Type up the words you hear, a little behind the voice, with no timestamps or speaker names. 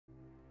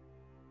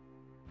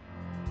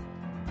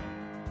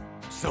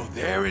So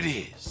there it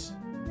is.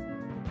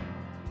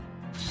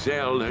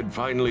 Cell had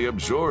finally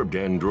absorbed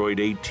Android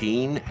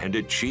 18 and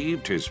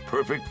achieved his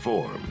perfect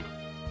form.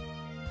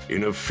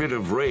 In a fit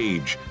of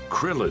rage,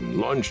 Krillin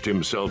launched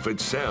himself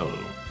at Cell,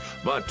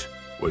 but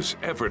was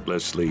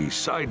effortlessly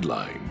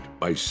sidelined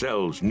by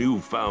Cell's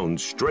newfound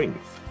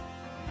strength.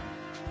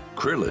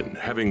 Krillin,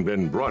 having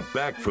been brought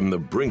back from the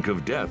brink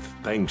of death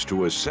thanks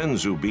to a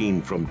Senzu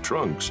bean from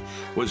Trunks,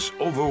 was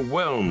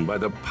overwhelmed by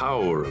the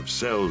power of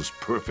Cell's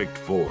perfect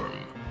form.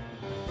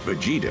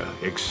 Vegeta,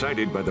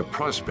 excited by the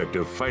prospect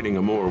of fighting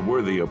a more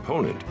worthy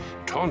opponent,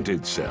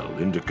 taunted Cell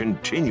into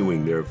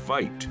continuing their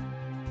fight.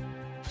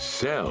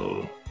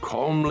 Cell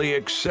calmly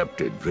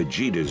accepted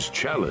Vegeta's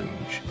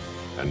challenge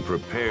and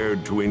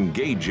prepared to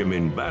engage him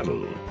in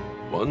battle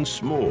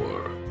once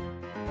more.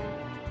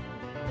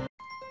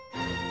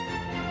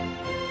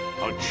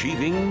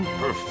 Achieving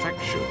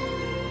perfection.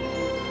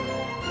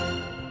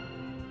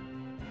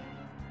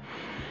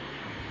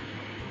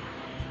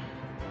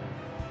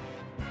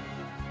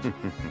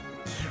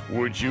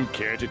 Would you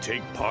care to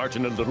take part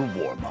in a little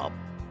warm-up?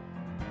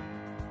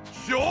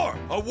 Sure,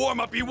 a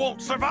warm-up you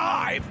won't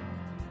survive!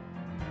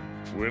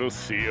 We'll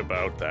see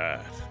about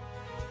that.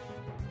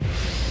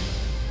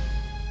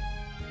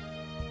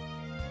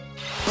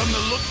 From the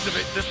looks of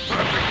it, this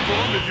perfect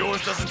form of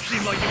yours doesn't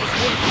seem like it was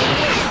worth the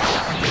wait!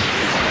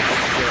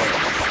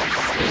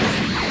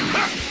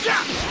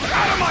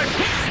 Out of my...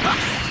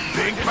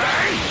 Big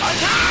Bang,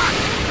 attack!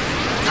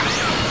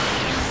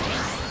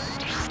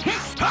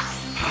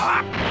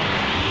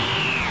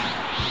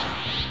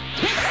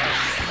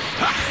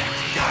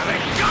 Got a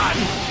gun!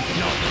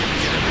 Not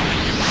giving it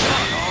everything you've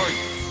got, are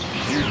you?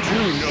 You do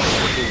know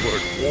what the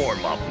word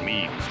warm-up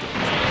means, don't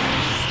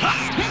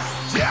you?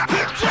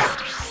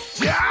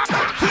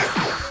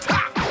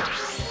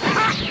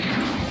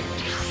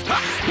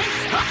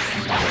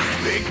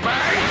 Big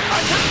Bang,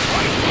 attack!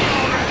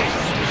 Already!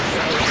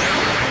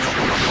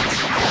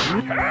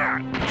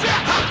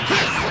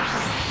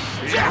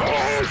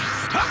 Behold!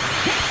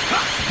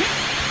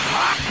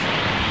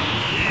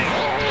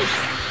 Behold!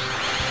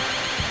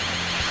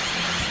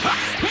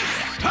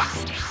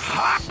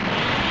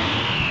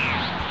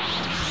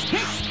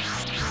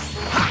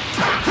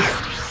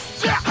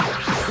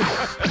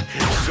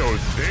 So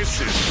this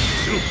is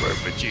Super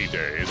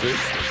Vegeta, is it?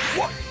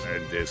 What?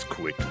 And this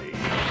quickly.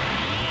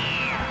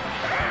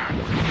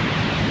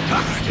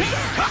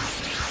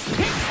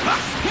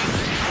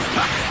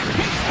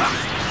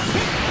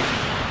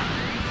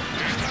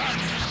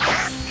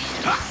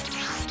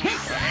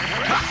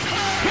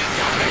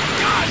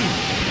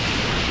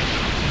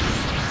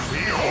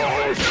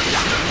 Behold!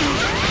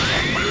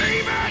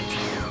 Believe it!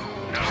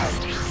 No.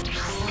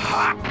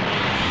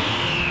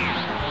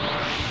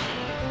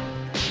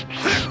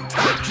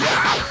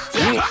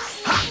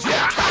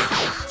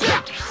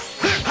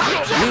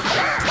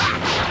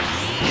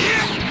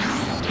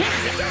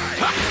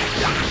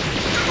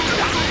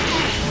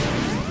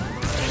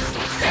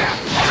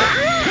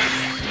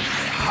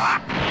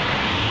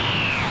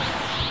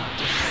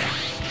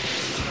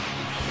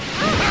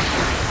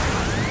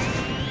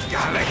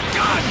 Got a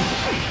gun!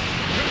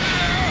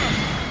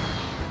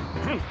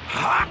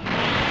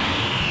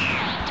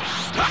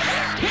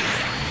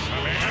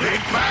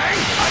 Big Bang!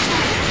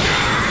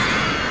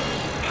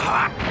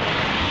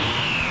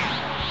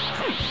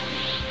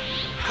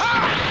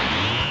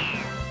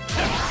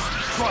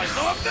 Try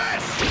some of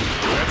this!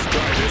 Let's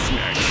try this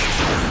next.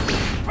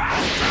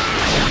 Faster!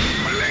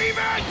 Believe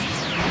it!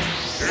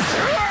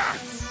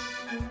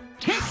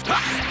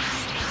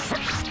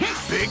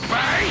 Big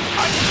Bang!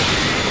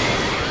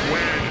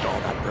 Where did all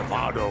that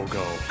bravado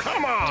go?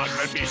 Come on,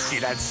 let me see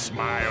that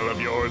smile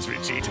of yours,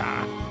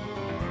 Vegeta.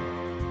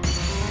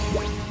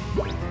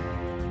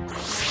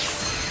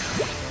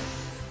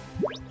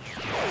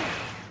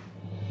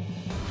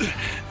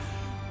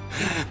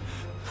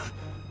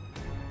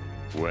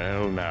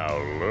 Well, now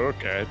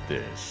look at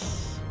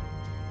this.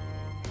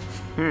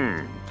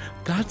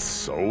 That's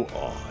so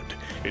odd.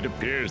 It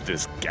appears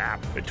this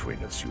gap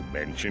between us you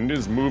mentioned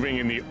is moving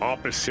in the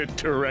opposite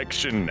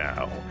direction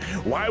now.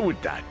 Why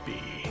would that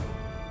be?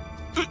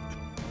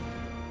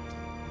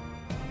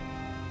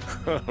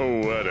 Oh,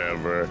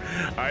 whatever.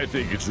 I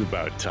think it's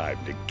about time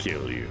to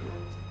kill you.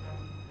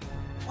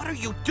 What are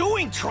you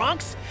doing,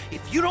 Trunks?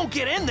 If you don't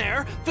get in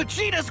there,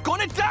 Vegeta's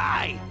gonna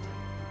die!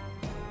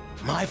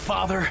 My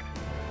father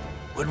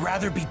would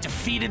rather be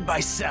defeated by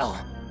Cell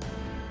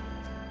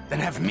than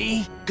have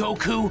me,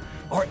 Goku,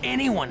 or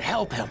anyone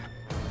help him.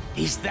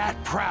 He's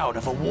that proud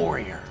of a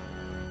warrior.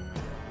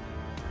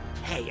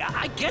 Hey,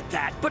 I get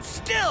that, but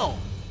still!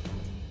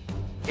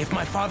 If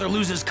my father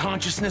loses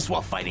consciousness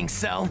while fighting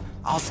Cell,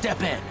 I'll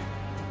step in.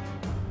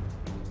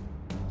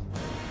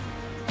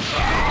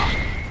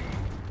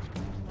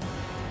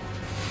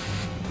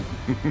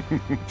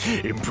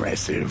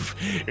 Impressive.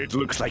 It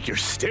looks like you're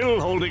still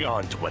holding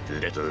on to what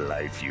little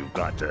life you've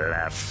got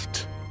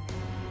left.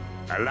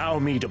 Allow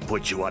me to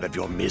put you out of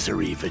your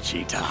misery,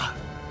 Vegeta.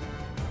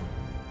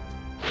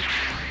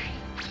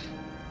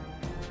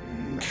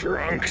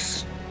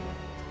 Trunks.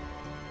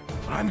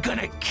 I'm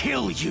gonna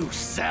kill you,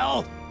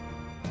 Cell!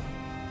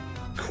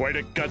 Quite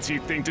a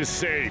gutsy thing to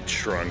say,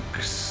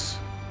 Trunks.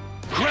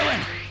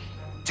 Krillin!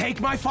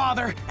 Take my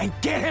father and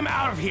get him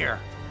out of here!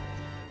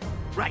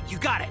 Right, you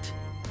got it.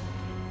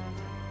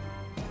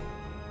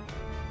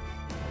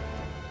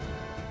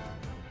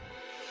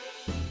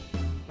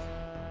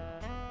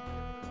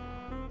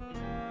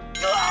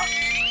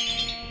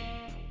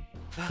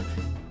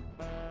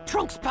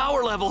 Trunks'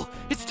 power level!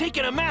 It's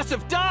taken a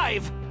massive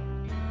dive!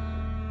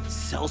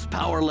 Cell's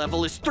power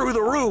level is through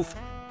the roof!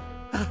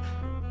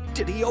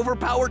 Did he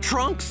overpower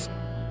Trunks?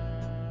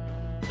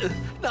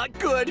 Not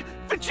good!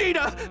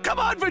 Vegeta! Come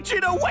on,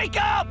 Vegeta,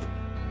 wake up!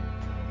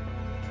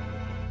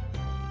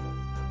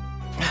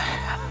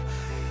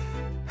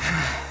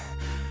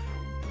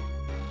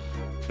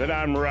 Then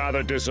I'm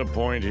rather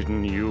disappointed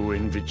in you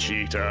and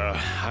Vegeta.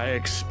 I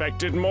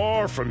expected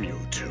more from you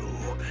two.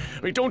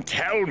 I mean, don't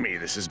tell me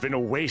this has been a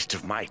waste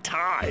of my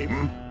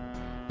time.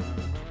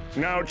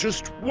 Now,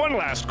 just one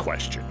last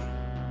question.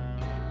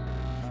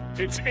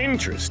 It's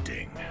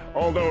interesting.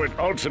 Although it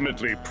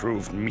ultimately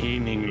proved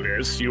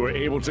meaningless, you were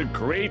able to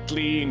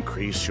greatly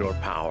increase your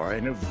power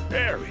in a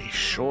very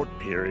short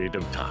period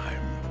of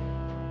time.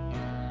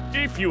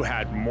 If you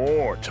had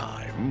more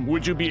time,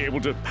 would you be able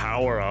to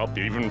power up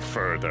even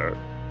further?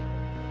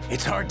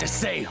 It's hard to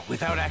say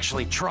without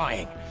actually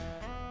trying.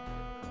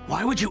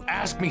 Why would you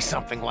ask me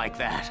something like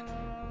that?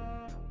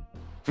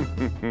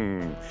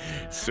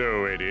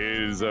 So it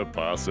is a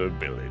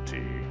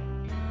possibility.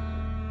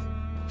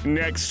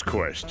 Next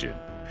question.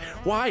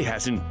 Why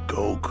hasn't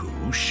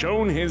Goku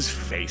shown his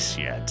face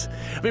yet?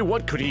 I mean,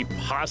 what could he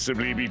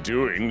possibly be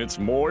doing that's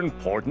more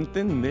important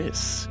than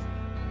this?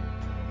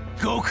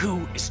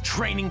 Goku is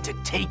training to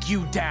take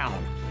you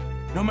down.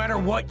 No matter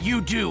what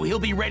you do, he'll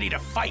be ready to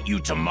fight you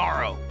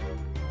tomorrow.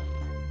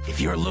 If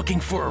you're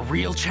looking for a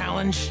real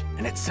challenge,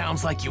 and it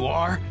sounds like you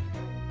are,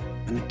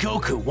 then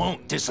Goku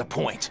won't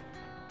disappoint.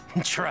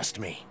 Trust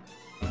me.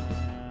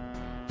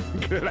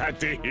 Glad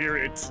to hear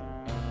it.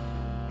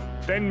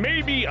 Then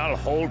maybe I'll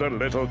hold a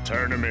little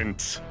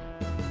tournament.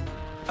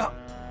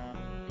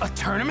 A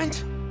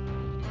tournament?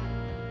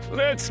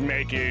 Let's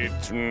make it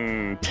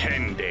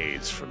 10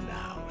 days from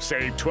now.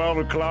 Say 12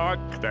 o'clock.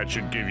 That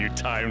should give you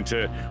time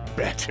to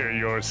better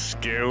your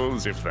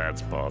skills, if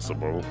that's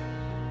possible.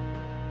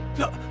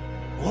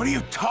 What are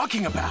you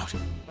talking about?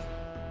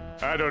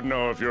 I don't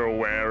know if you're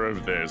aware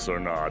of this or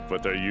not,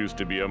 but there used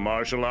to be a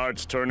martial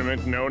arts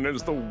tournament known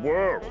as the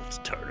World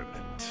Tournament.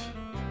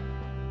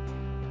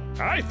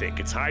 I think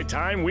it's high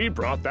time we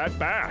brought that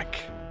back.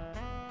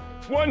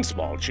 One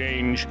small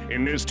change.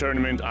 In this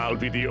tournament, I'll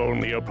be the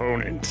only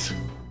opponent.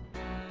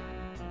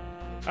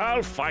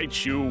 I'll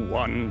fight you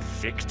one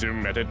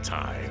victim at a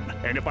time,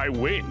 and if I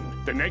win,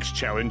 the next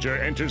challenger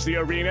enters the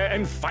arena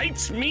and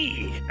fights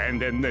me, and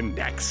then the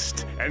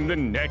next, and the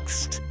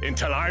next,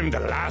 until I'm the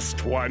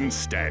last one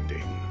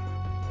standing.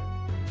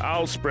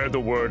 I'll spread the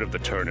word of the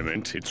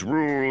tournament, its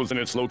rules, and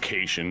its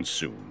location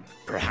soon.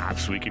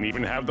 Perhaps we can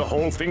even have the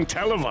whole thing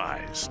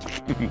televised.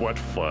 What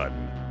fun.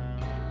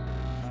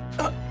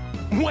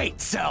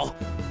 Wait, Cell!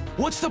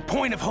 What's the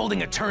point of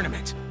holding a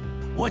tournament?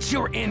 What's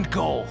your end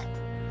goal?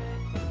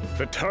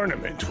 The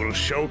tournament will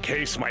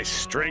showcase my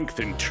strength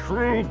and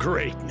true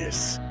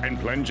greatness, and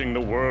plunging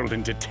the world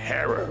into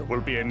terror will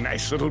be a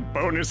nice little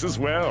bonus as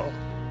well.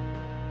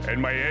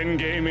 And my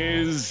endgame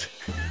is...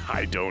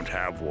 I don't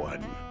have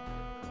one.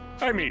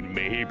 I mean,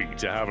 maybe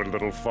to have a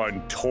little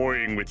fun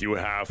toying with you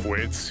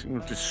half-wits,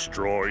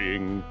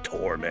 destroying,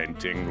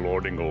 tormenting,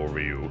 lording over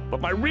you.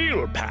 But my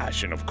real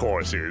passion, of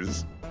course,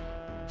 is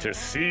to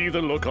see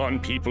the look on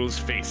people's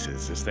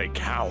faces as they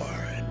cower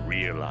and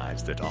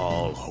realize that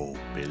all hope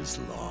is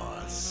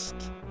lost.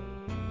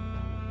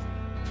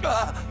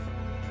 I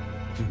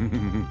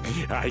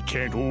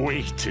can't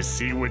wait to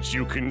see what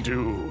you can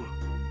do.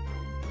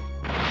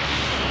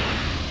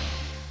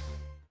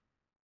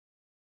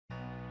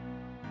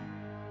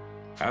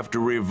 After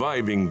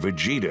reviving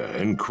Vegeta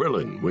and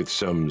Krillin with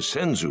some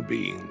senzu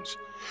beans,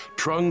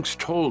 Trunks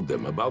told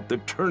them about the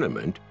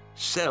tournament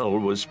Cell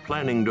was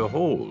planning to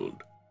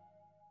hold.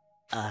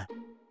 A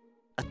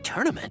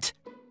tournament?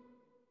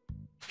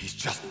 He's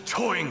just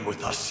toying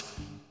with us.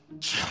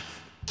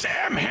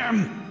 Damn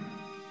him!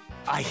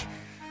 I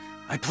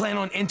plan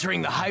on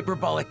entering the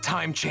hyperbolic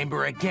time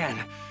chamber again,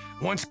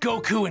 once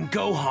Goku and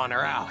Gohan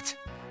are out.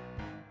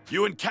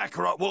 You and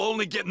Kakarot will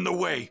only get in the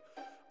way.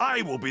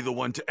 I will be the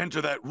one to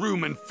enter that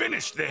room and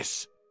finish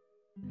this!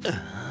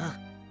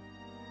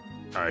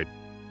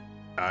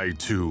 I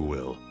too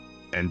will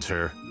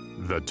enter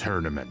the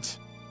tournament.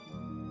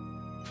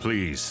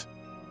 Please,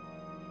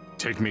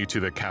 take me to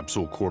the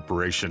Capsule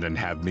Corporation and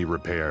have me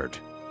repaired.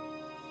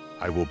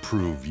 I will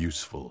prove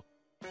useful.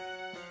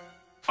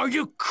 Are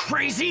you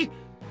crazy?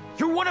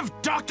 You're one of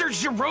Dr.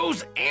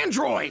 Giro's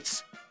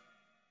androids!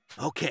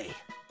 Okay.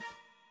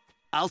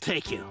 I'll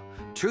take you.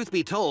 Truth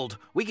be told,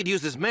 we could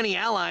use as many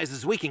allies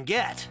as we can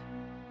get.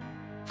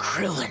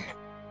 Krillin.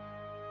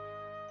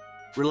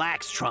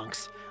 Relax,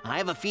 Trunks. I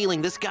have a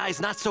feeling this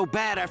guy's not so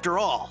bad after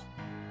all.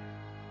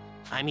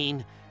 I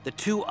mean, The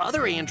 2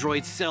 other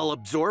androids Cell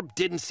absorbed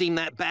didn't seem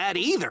that bad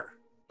either.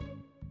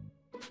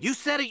 You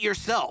said it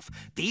yourself.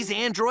 These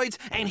androids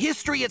and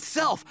history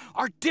itself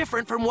are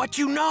different from what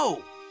you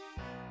know.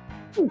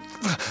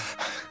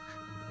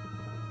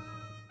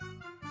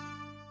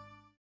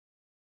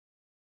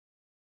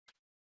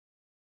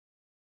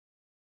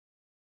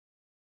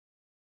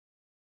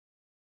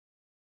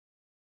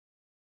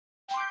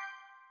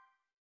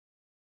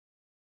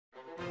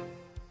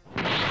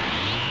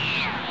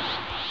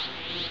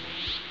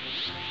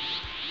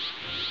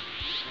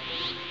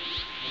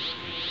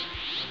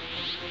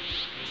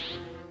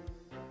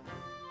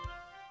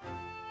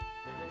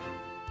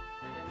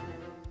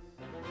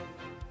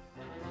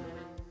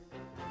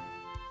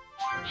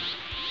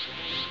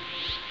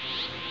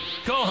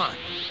 Gohan,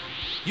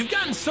 you've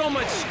gotten so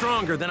much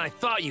stronger than I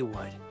thought you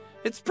would.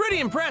 It's pretty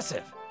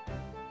impressive.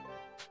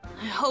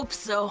 I hope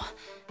so.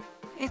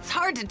 It's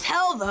hard to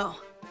tell, though.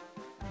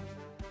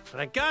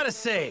 But I gotta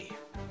say,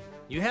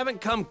 you haven't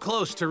come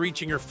close to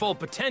reaching your full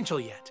potential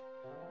yet.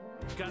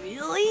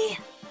 Really?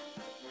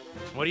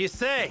 What do you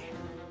say?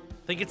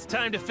 Think it's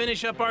time to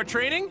finish up our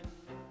training?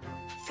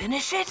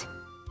 Finish it?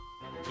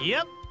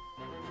 Yep.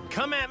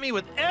 Come at me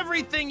with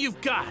everything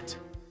you've got.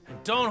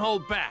 And don't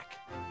hold back.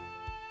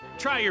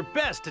 Try your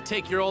best to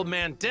take your old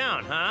man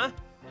down, huh?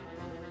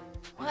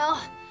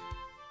 Well,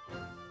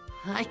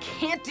 I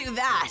can't do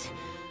that.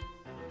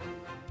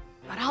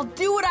 But I'll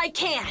do what I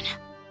can.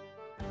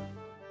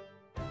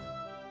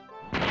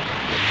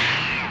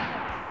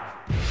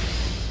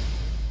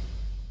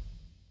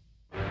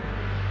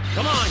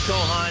 Come on,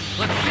 Gohan.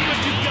 Let's see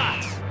what you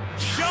got.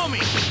 Show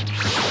me.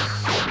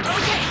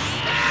 Okay.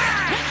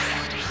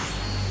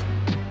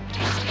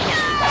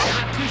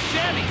 Not too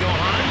shabby,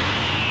 Gohan.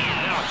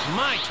 Now it's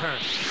my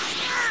turn.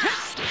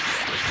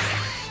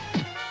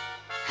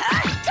 I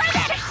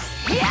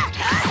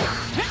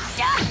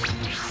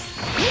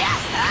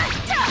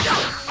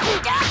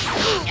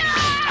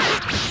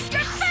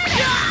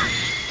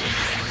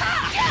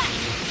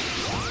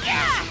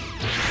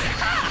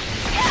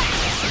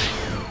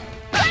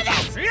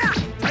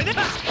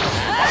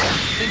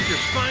think you're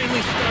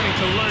finally starting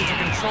to learn to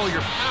control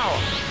your power. I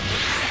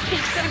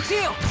think so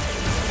too.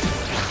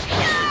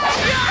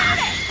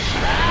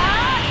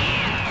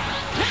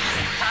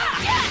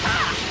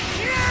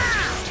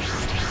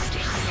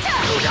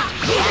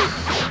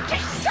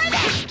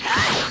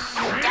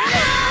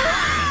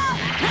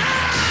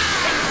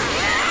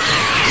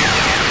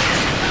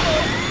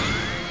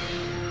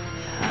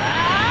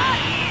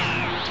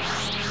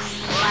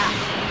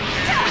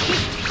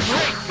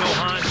 Great,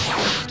 Gohan.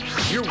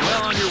 You're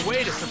well on your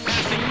way to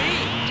surpassing me.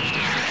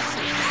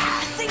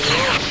 Surpassing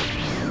you?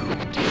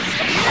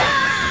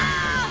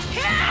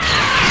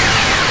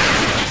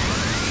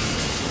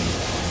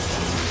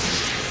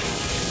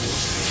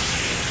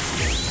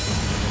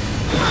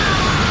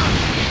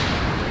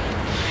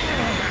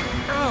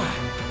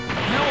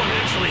 That one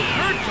actually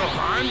hurt,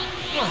 Gohan.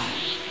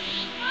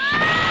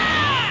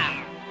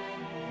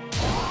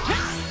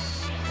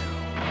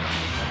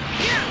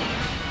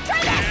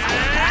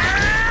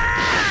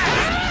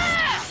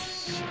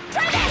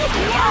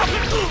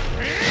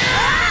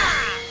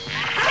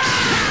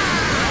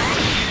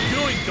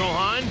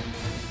 Gohan,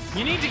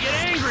 you need to get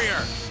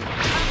angrier.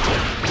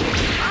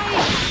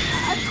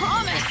 I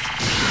promise.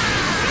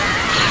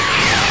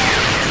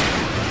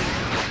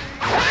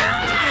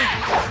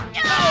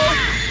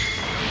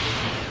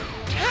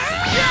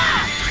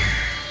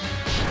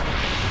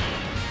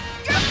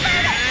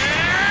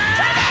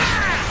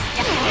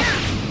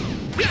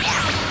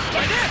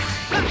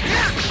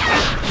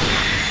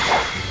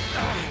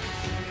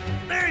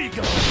 There you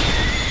go,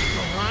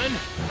 Gohan.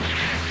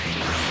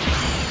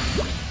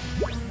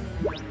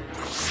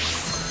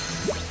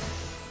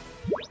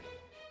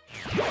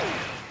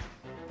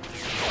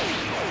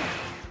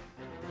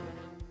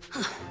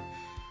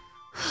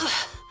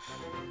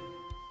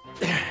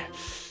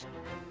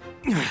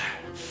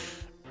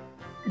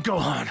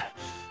 Gohan,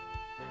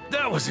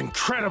 that was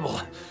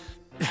incredible.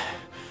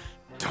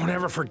 Don't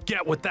ever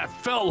forget what that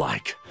felt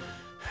like.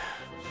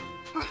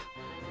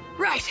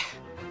 Right.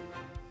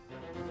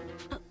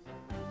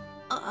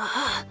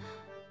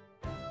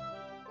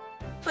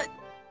 But,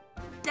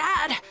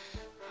 Dad,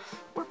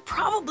 we're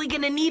probably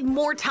gonna need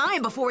more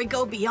time before we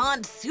go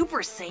beyond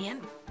Super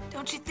Saiyan,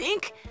 don't you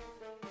think?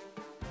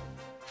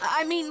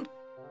 I mean,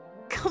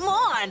 come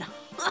on.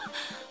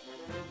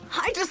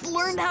 I just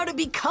learned how to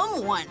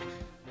become one,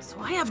 so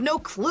I have no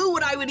clue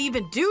what I would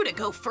even do to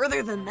go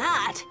further than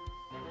that.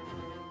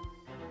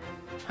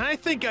 I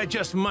think I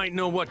just might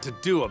know what to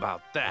do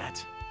about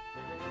that.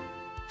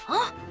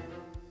 Huh?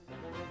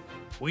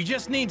 We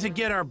just need to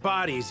get our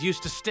bodies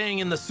used to staying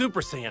in the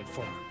Super Saiyan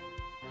form.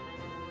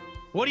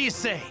 What do you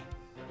say?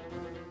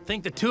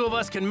 Think the 2 of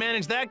us can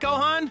manage that,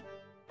 Gohan?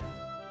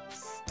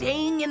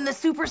 Staying in the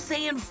Super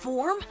Saiyan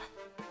form?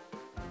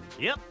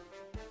 Yep.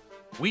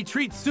 We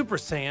treat Super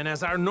Saiyan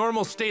as our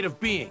normal state of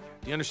being.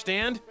 Do you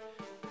understand?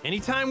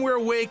 Anytime we're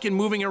awake and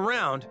moving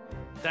around,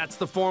 that's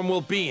the form we'll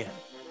be in.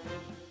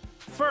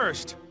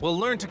 First, we'll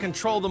learn to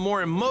control the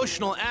more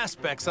emotional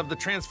aspects of the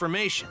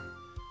transformation.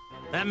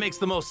 That makes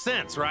the most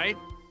sense, right?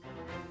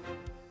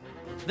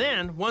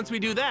 Then, once we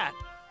do that,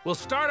 we'll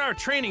start our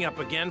training up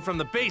again from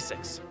the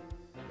basics.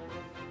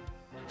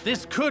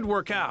 This could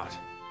work out.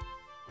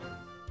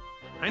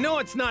 I know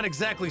it's not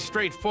exactly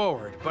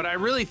straightforward, but I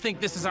really think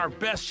this is our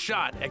best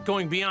shot at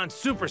going beyond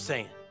Super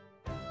Saiyan.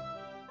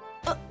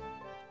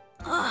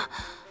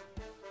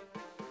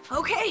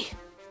 Okay.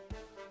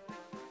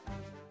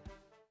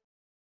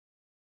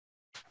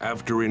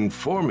 After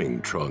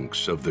informing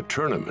Trunks of the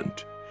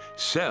tournament,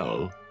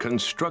 Cell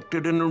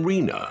constructed an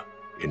arena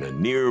in a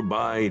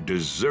nearby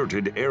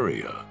deserted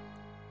area.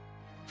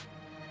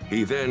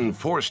 He then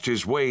forced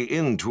his way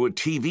into a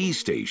TV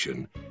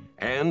station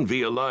and,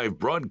 via live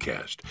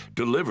broadcast,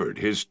 delivered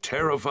his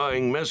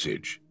terrifying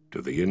message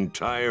to the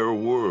entire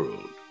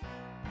world.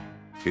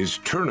 His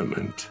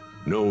tournament,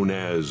 known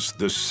as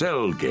the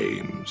Cell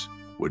Games,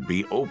 would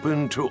be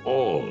open to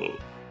all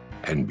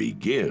and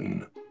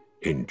begin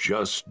in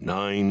just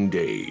 9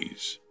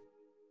 days.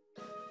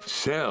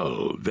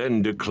 Cell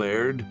then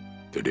declared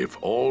that if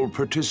all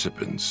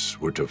participants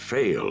were to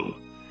fail,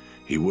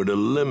 he would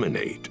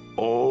eliminate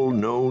all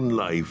known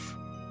life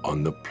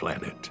on the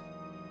planet.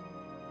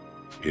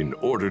 In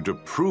order to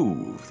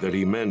prove that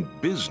he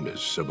meant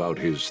business about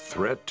his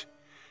threat,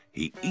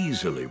 he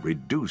easily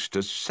reduced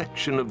a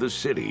section of the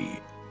city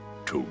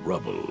to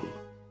rubble.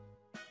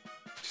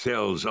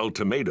 Cell's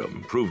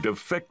ultimatum proved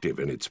effective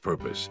in its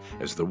purpose,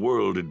 as the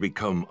world had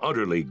become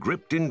utterly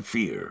gripped in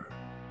fear.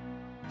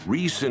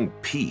 Recent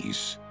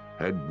peace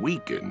had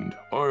weakened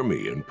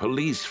army and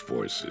police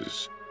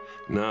forces,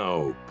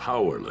 now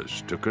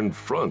powerless to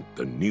confront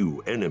the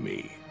new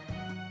enemy.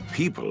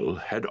 People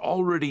had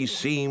already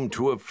seemed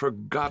to have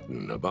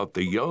forgotten about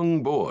the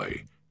young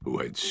boy who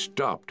had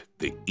stopped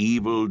the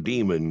evil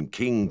demon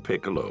King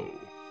Piccolo.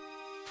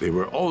 They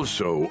were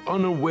also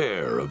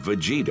unaware of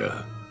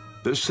Vegeta,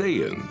 the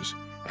Saiyans,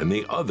 and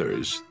the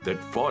others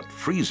that fought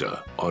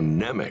Frieza on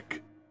Namek.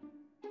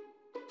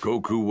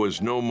 Goku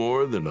was no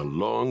more than a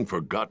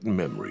long-forgotten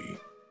memory.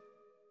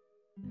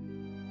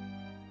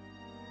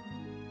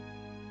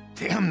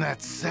 Damn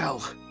that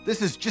Cell.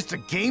 This is just a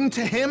game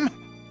to him?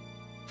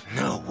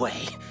 No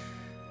way.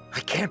 I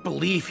can't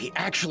believe he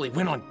actually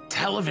went on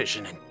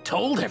television and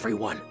told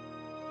everyone.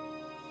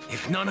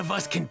 If none of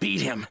us can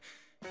beat him,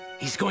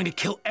 he's going to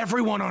kill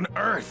everyone on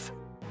Earth.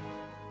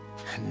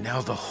 And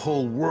now the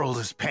whole world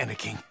is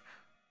panicking.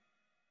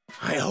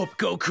 I hope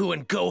Goku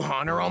and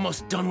Gohan are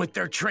almost done with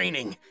their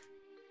training.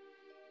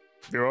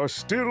 There are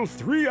still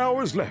 3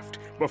 hours left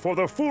before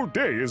the full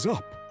day is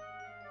up.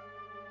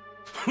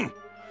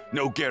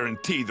 No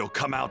guarantee they'll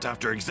come out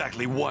after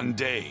exactly 1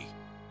 day.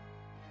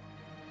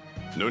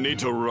 No need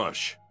to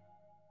rush.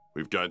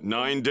 We've got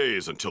 9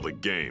 days until the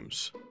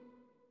games.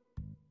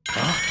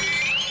 Huh?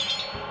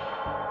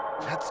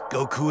 That's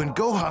Goku and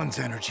Gohan's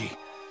energy.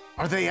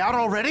 Are they out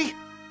already?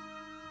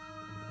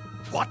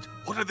 What?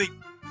 What are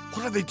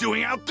they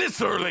doing out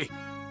this early?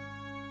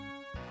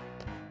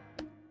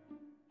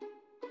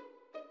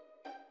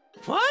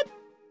 What?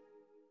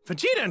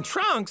 Vegeta and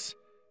Trunks?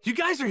 You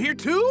guys are here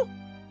too?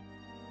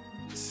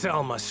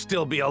 Cell must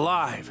still be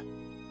alive.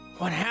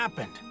 What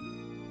happened?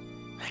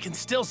 I can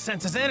still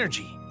sense his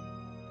energy.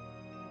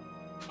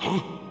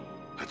 Huh?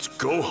 That's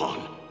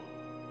Gohan.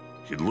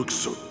 He looks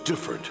so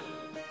different.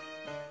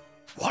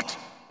 What?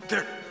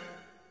 They're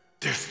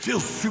still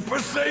Super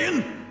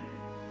Saiyan?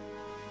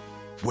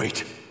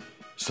 Wait,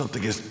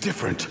 something is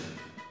different.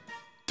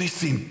 They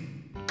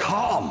seem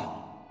calm.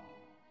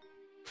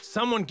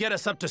 Someone get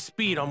us up to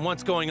speed on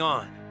what's going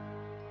on.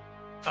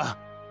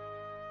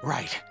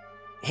 Right.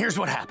 Here's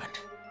what happened.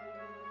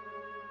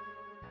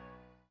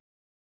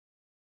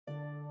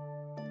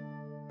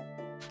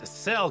 The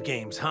Cell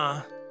Games,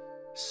 huh?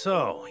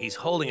 So, he's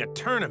holding a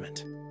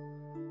tournament.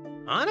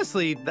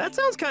 Honestly, that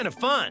sounds kind of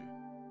fun.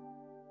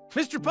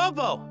 Mr.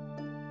 Popo,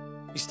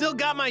 you still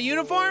got my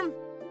uniform?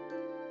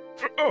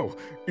 Oh,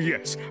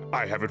 yes,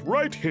 I have it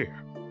right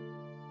here.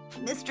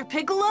 Mr.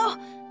 Piccolo,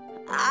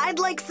 I'd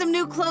like some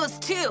new clothes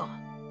too.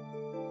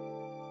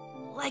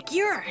 Like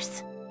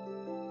yours.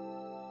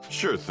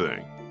 Sure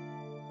thing.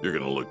 You're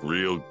gonna look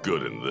real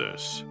good in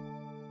this.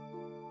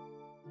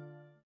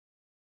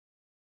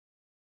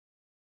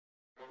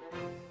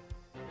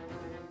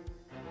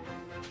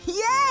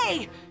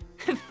 Yay!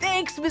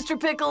 Thanks, Mr.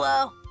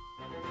 Piccolo.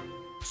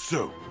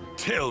 So,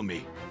 tell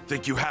me,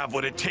 think you have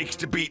what it takes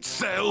to beat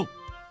Cell?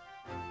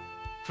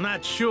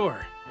 Not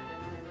sure.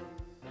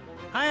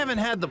 I haven't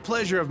had the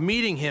pleasure of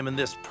meeting him in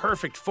this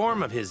perfect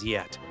form of his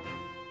yet.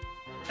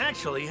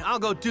 Actually, I'll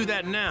go do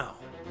that now.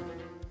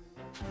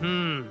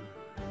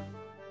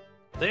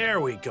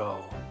 There we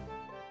go.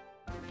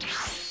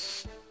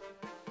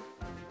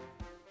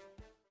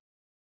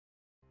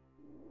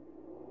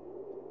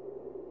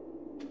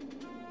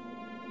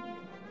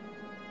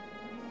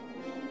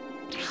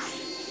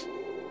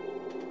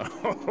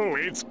 Oh,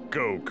 it's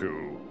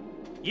Goku.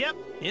 Yep,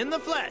 in the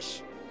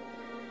flesh.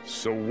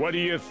 So what do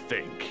you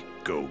think,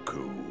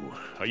 Goku?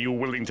 Are you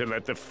willing to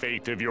let the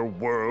fate of your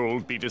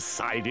world be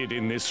decided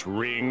in this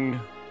ring?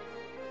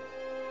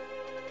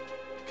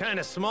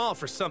 Kinda small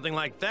for something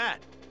like that,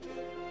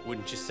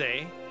 wouldn't you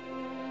say?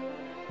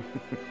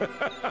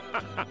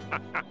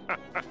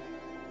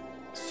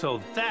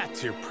 So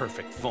that's your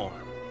perfect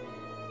form.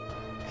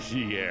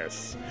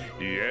 Yes,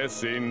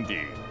 yes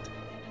indeed.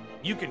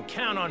 You can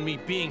count on me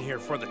being here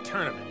for the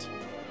tournament.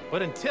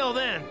 But until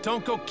then,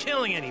 don't go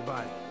killing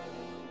anybody.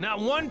 Not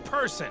one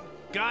person,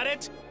 got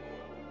it?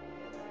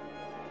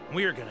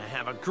 We're gonna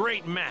have a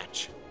great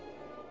match.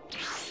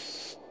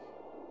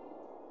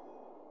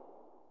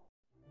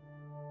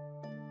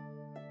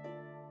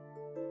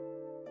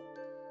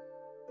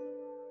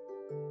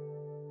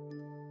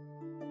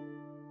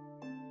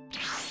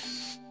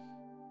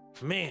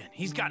 Man,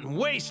 he's gotten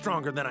way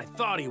stronger than I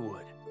thought he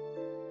would.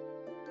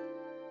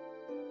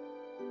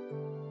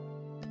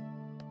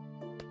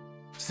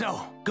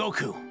 So,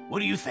 Goku, what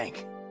do you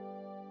think?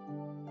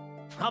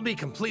 I'll be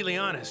completely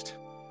honest.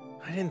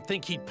 I didn't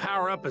think he'd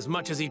power up as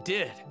much as he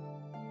did.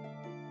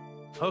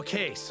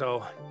 Okay,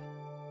 so...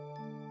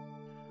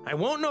 I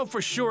won't know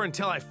for sure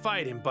until I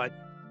fight him, but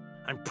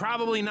I'm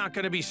probably not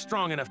gonna be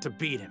strong enough to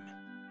beat him.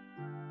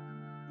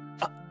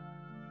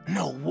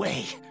 No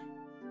way.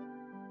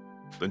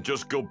 Then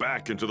just go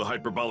back into the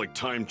hyperbolic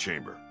time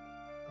chamber.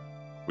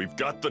 We've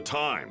got the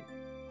time.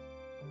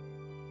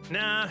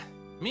 Nah,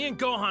 me and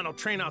Gohan will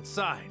train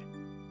outside.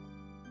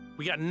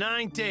 We got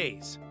 9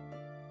 days.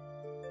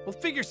 We'll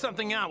figure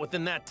something out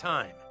within that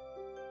time.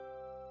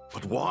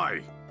 But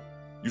why?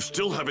 You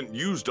still haven't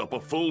used up a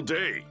full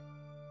day.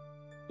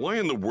 Why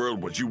in the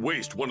world would you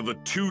waste one of the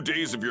 2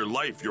 days of your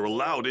life you're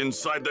allowed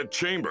inside that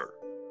chamber?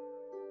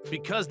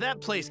 Because that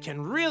place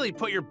can really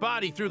put your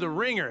body through the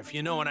ringer, if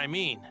you know what I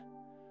mean.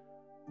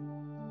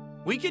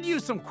 We could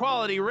use some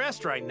quality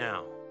rest right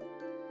now.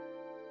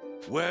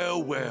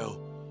 Well,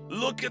 well,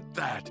 look at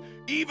that.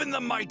 Even the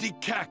mighty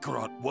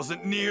Kakarot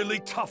wasn't nearly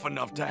tough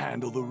enough to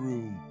handle the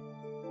room.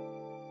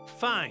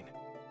 Fine.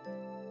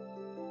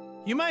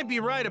 You might be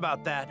right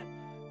about that.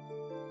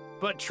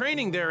 But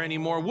training there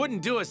anymore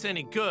wouldn't do us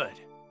any good.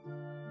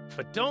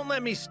 But don't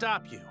let me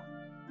stop you.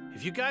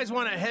 If you guys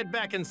want to head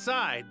back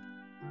inside,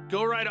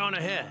 go right on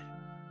ahead.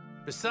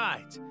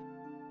 Besides,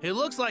 it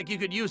looks like you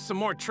could use some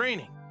more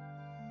training.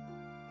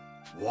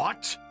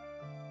 What?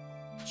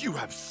 You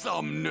have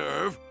some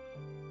nerve.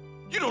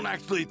 You don't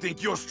actually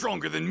think you're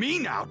stronger than me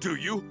now, do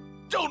you?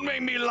 Don't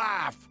make me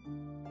laugh!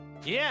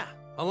 Yeah,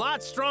 a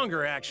lot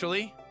stronger,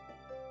 actually.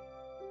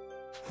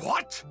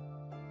 What?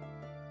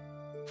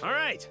 All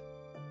right.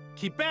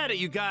 Keep at it,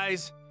 you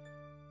guys.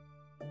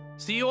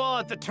 See you all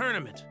at the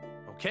tournament,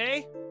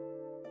 okay?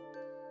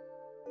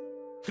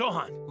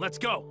 Gohan, let's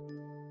go.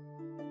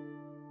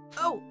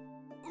 Oh,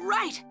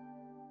 right.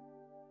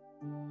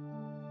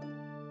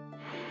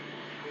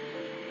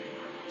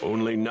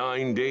 Only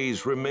 9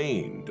 days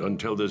remained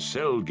until the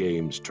Cell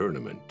Games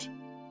tournament.